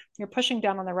uterus, you're pushing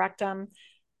down on the rectum.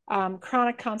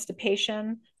 Chronic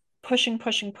constipation, pushing,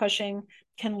 pushing, pushing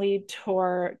can lead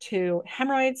to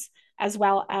hemorrhoids as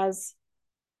well as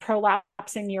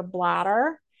prolapsing your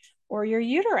bladder or your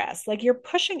uterus. Like you're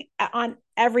pushing on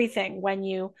everything when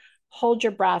you hold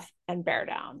your breath and bear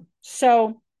down.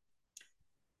 So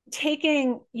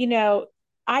taking,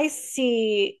 I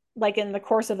see like in the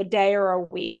course of a day or a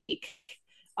week,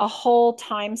 a whole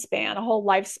time span, a whole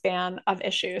lifespan of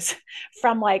issues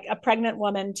from like a pregnant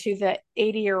woman to the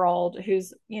 80-year-old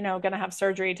who's, going to have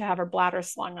surgery to have her bladder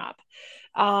slung up.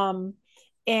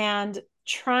 And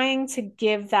trying to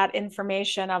give that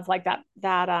information of like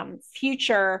that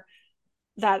future,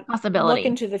 that look Possibility.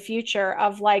 into the future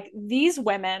of like these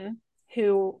women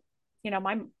who,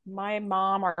 my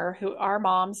mom or who our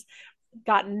moms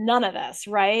got none of this,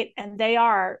 right? And they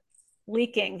are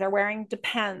leaking, they're wearing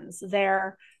Depends,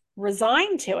 they're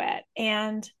resigned to it.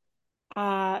 And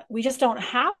we just don't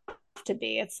have to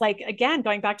be. It's like, again,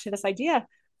 going back to this idea,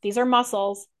 these are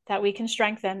muscles that we can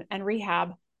strengthen and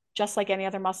rehab just like any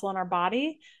other muscle in our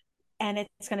body. And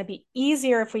it's going to be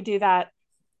easier if we do that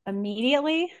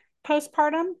immediately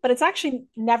postpartum, but it's actually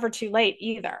never too late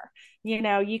either.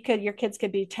 Your kids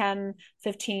could be 10,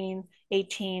 15,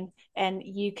 18, and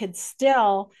you could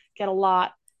still get a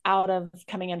lot out of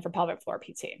coming in for pelvic floor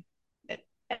PT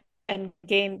and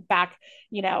gain back,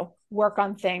 work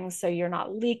on things so you're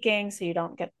not leaking, so you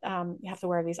don't get, you have to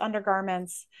wear these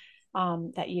undergarments,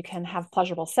 that you can have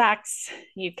pleasurable sex,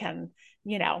 you can,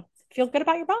 feel good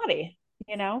about your body,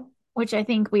 you know? Which I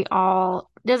think we all,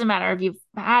 doesn't matter if you've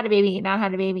had a baby, not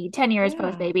had a baby, 10 years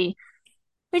post Yeah. baby,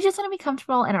 we just want to be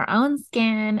comfortable in our own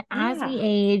skin as we Yeah.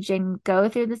 age and go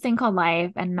through this thing called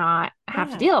life and not have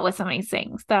to Yeah. deal with some of these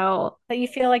things. So, That you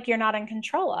feel like you're not in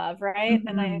control of, right?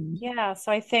 And mhm. yeah,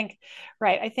 so I think,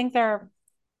 right, I think there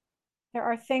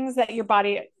are things that your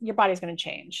body's going to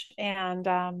change. And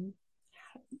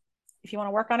if you want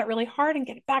to work on it really hard and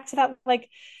get back to that like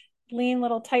lean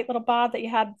little tight little bod that you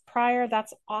had prior,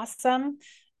 that's awesome.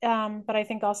 But I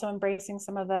think also embracing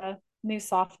some of the new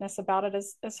softness about it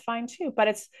is fine too.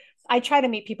 But I try to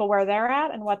meet people where they're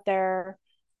at and what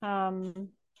um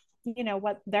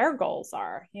what their goals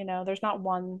are. There's not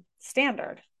one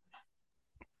standard.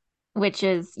 Which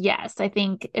is, yes, I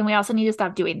think, and we also need to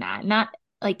stop doing that. Not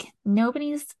like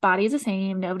nobody's body is the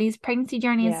same, nobody's pregnancy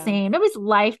journey is the Yeah. same, nobody's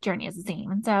life journey is the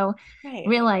same. And so Right.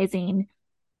 realizing,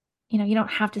 you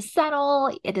don't have to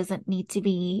settle, it doesn't need to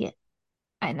be,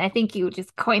 and I think you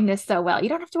just coined this so well. You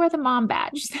don't have to wear the mom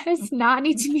badge. That does not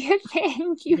need to be a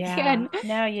thing. You Yeah. can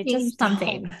No, you change just don't.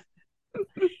 something.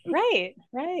 Right.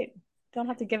 Right. Don't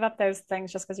have to give up those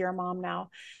things just because you're a mom now.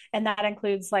 And that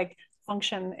includes like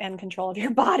function and control of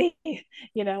your body,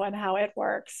 and how it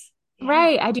works. Yeah.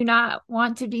 Right. I do not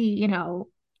want to be,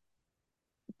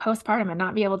 postpartum and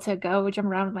not be able to go jump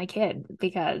around with my kid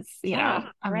because, Yeah.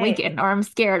 I'm Right. leaking or I'm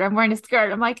scared. I'm wearing a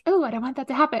skirt. I'm like, oh, I don't want that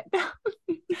to happen.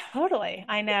 Totally.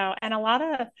 I know. And a lot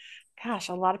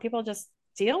of people just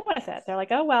deal with it. They're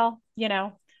like, oh, well,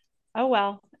 oh,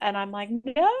 well. And I'm like,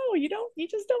 no, you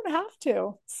just don't have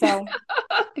to. So,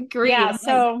 Agreed. yeah. I'm like,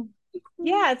 So,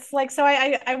 yeah, it's like, so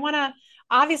I want to,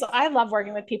 obviously, I love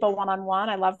working with people one on one.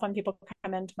 I love when people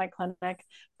come into my clinic,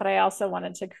 but I also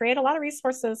wanted to create a lot of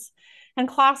resources and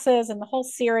classes and the whole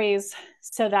series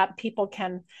so that people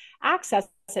can access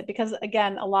it because,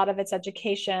 again, a lot of it's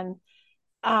education.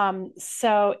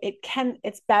 So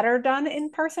it's better done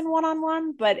in person one on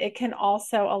one, but it can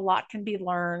also, a lot can be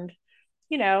learned,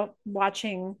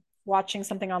 watching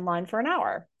something online for an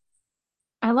hour.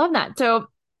 I love that. So,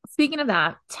 speaking of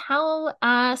that, tell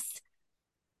us,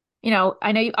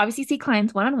 I know you obviously see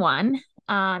clients one on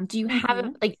one. Do you have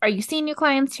Mm-hmm. like, are you seeing new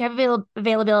clients? Do you have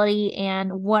availability?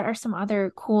 And what are some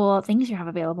other cool things you have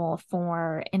available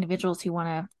for individuals who want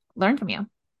to learn from you?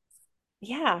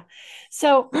 Yeah.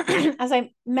 So, as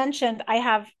I mentioned, I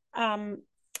have a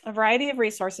variety of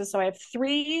resources. So, I have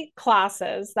 3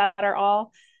 classes that are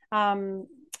all um,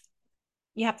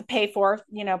 you have to pay for,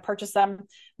 purchase them.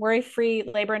 Worry free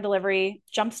labor and delivery,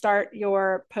 jumpstart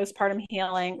your postpartum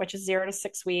healing, which is 0 to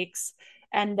 6 weeks,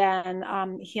 and then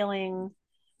healing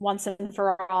once and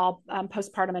for all,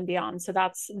 postpartum and beyond. So,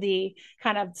 that's the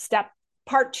kind of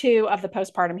part 2 of the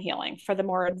postpartum healing for the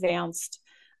more advanced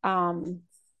um,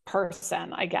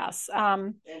 person, I guess.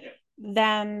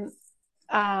 Then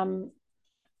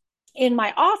in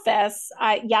my office,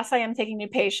 yes, I am taking new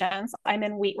patients. I'm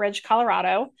in Wheat Ridge,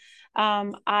 Colorado.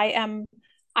 I am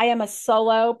a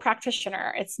solo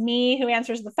practitioner. It's me who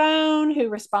answers the phone, who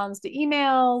responds to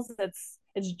emails.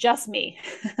 It's just me.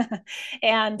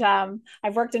 And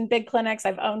I've worked in big clinics.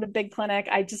 I've owned a big clinic.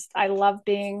 I love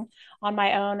being on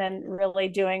my own and really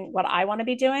doing what I want to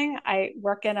be doing. I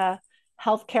work in a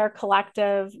healthcare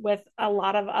collective with a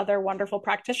lot of other wonderful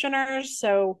practitioners.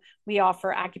 So we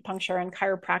offer acupuncture and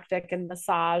chiropractic and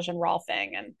massage and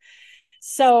rolfing. And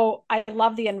so I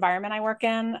love the environment I work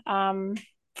in.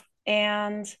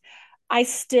 And I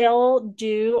still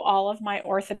do all of my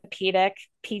orthopedic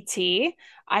PT.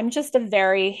 I'm just a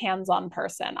very hands-on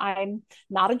person. I'm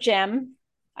not a gym.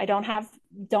 I don't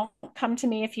come to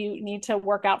me if you need to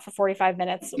work out for 45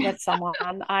 minutes with someone.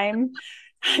 I'm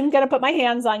going to put my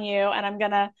hands on you and I'm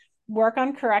going to work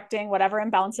on correcting whatever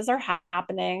imbalances are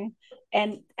happening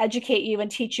and educate you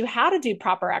and teach you how to do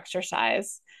proper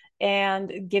exercise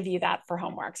and give you that for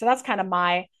homework. So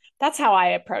that's how I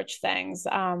approach things.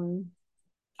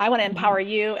 I want to empower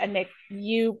you and make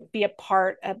you be a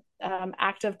part of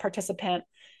active participant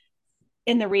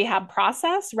in the rehab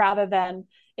process rather than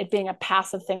it being a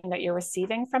passive thing that you're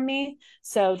receiving from me.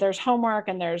 So there's homework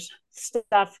and there's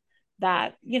stuff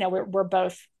that, we're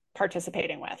both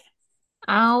participating with.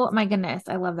 Oh my goodness.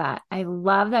 I love that. I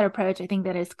love that approach. I think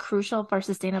that is crucial for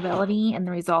sustainability and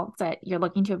the results that you're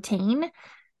looking to obtain.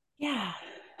 Yeah,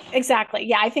 exactly.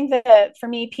 Yeah. I think that for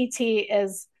me,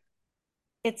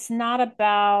 it's not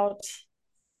about,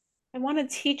 I want to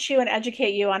teach you and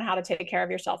educate you on how to take care of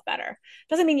yourself better.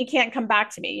 Doesn't mean you can't come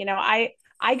back to me.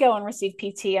 I go and receive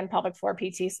PT and pelvic floor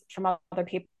PTs from other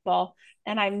people,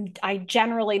 and I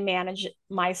generally manage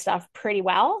my stuff pretty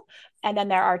well. And then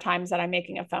there are times that I'm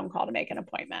making a phone call to make an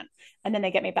appointment, and then they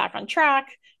get me back on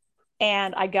track,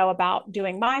 and I go about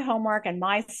doing my homework and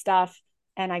my stuff,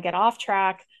 and I get off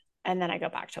track, and then I go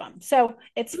back to them. So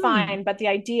it's fine, but the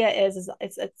idea is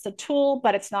it's a tool,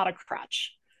 but it's not a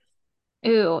crutch.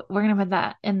 Ooh, we're going to put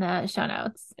that in the show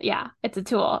notes. Yeah, it's a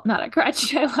tool, not a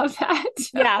crutch. I love that.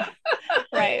 Yeah,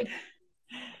 right.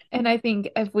 And I think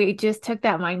if we just took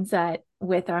that mindset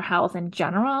with our health in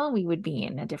general, we would be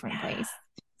in a different place.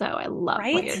 So I love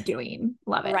what you're doing.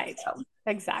 Love it. Right. So.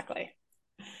 Exactly.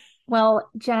 Well,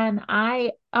 Jenn,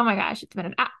 oh my gosh, it's been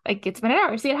an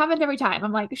hour. See, it happens every time.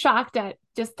 I'm like shocked at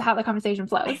just how the conversation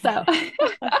flows. So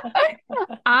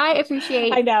I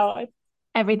appreciate I know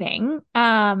everything.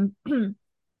 As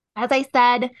I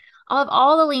said, I'll have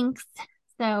all the links.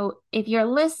 So if you're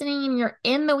listening, you're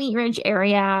in the Wheat Ridge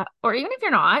area, or even if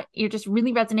you're not, you're just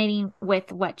really resonating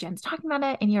with what Jenn's talking about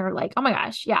it, and you're like, oh my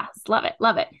gosh, yes, love it,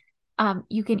 love it.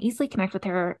 You can easily connect with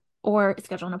her or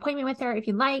schedule an appointment with her if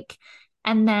you'd like.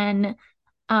 And then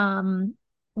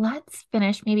let's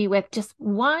finish maybe with just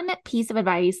one piece of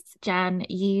advice, Jenn,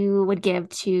 you would give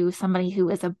to somebody who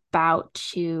is about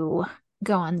to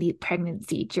go on the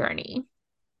pregnancy journey.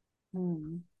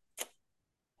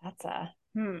 That's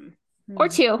or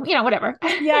two, whatever.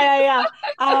 Yeah.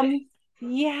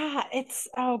 Yeah, it's,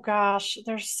 oh gosh,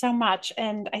 there's so much.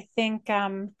 And I think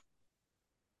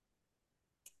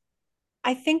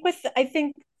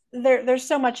there's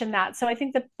so much in that. So I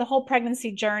think that the whole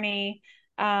pregnancy journey,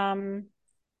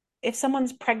 if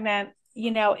someone's pregnant,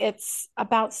 it's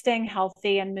about staying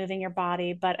healthy and moving your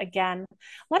body. But again,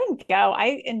 letting go.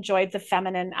 I enjoyed the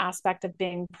feminine aspect of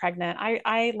being pregnant.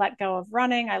 I let go of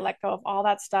running. I let go of all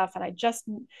that stuff. And I just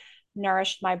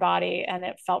nourished my body and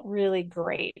it felt really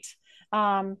great.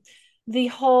 The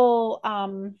whole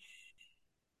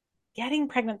getting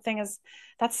pregnant thing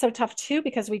that's so tough too,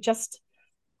 because I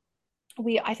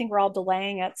think we're all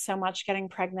delaying it so much, getting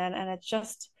pregnant, and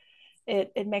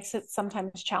it makes it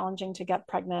sometimes challenging to get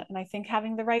pregnant. And I think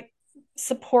having the right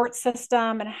support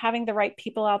system and having the right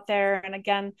people out there, and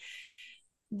again,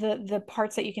 the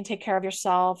parts that you can take care of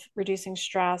yourself, reducing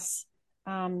stress,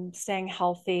 staying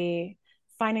healthy,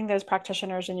 finding those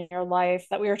practitioners in your life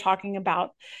that we were talking about,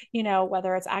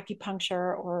 whether it's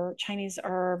acupuncture or Chinese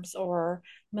herbs or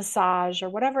massage or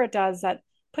whatever it does that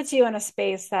puts you in a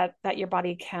space that your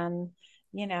body can,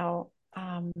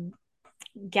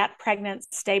 get pregnant,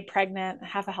 stay pregnant,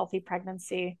 have a healthy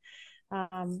pregnancy.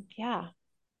 Yeah.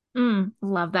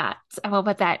 Love that. I will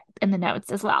put that in the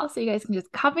notes as well. So you guys can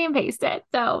just copy and paste it.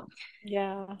 So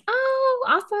yeah. Oh,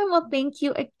 awesome. Well, thank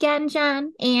you again,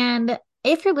 Jenn. And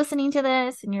if you're listening to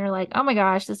this and you're like, oh my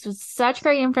gosh, this was such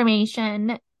great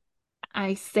information.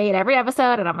 I say it every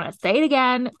episode and I'm going to say it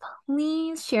again.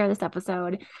 Please share this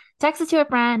episode, text it to a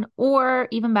friend, or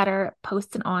even better,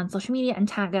 post it on social media and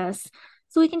tag us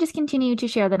so we can just continue to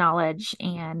share the knowledge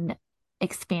and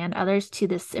expand others to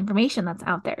this information that's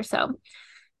out there. So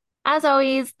as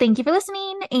always, thank you for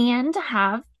listening and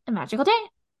have a magical day.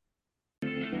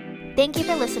 Thank you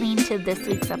for listening to this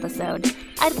week's episode.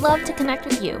 I'd love to connect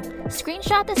with you.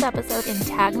 Screenshot this episode and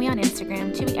tag me on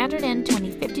Instagram to be entered into a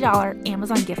 $50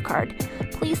 Amazon gift card.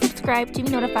 Please subscribe to be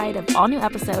notified of all new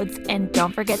episodes and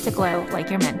don't forget to glow like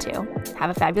you're meant to. Have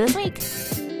a fabulous week.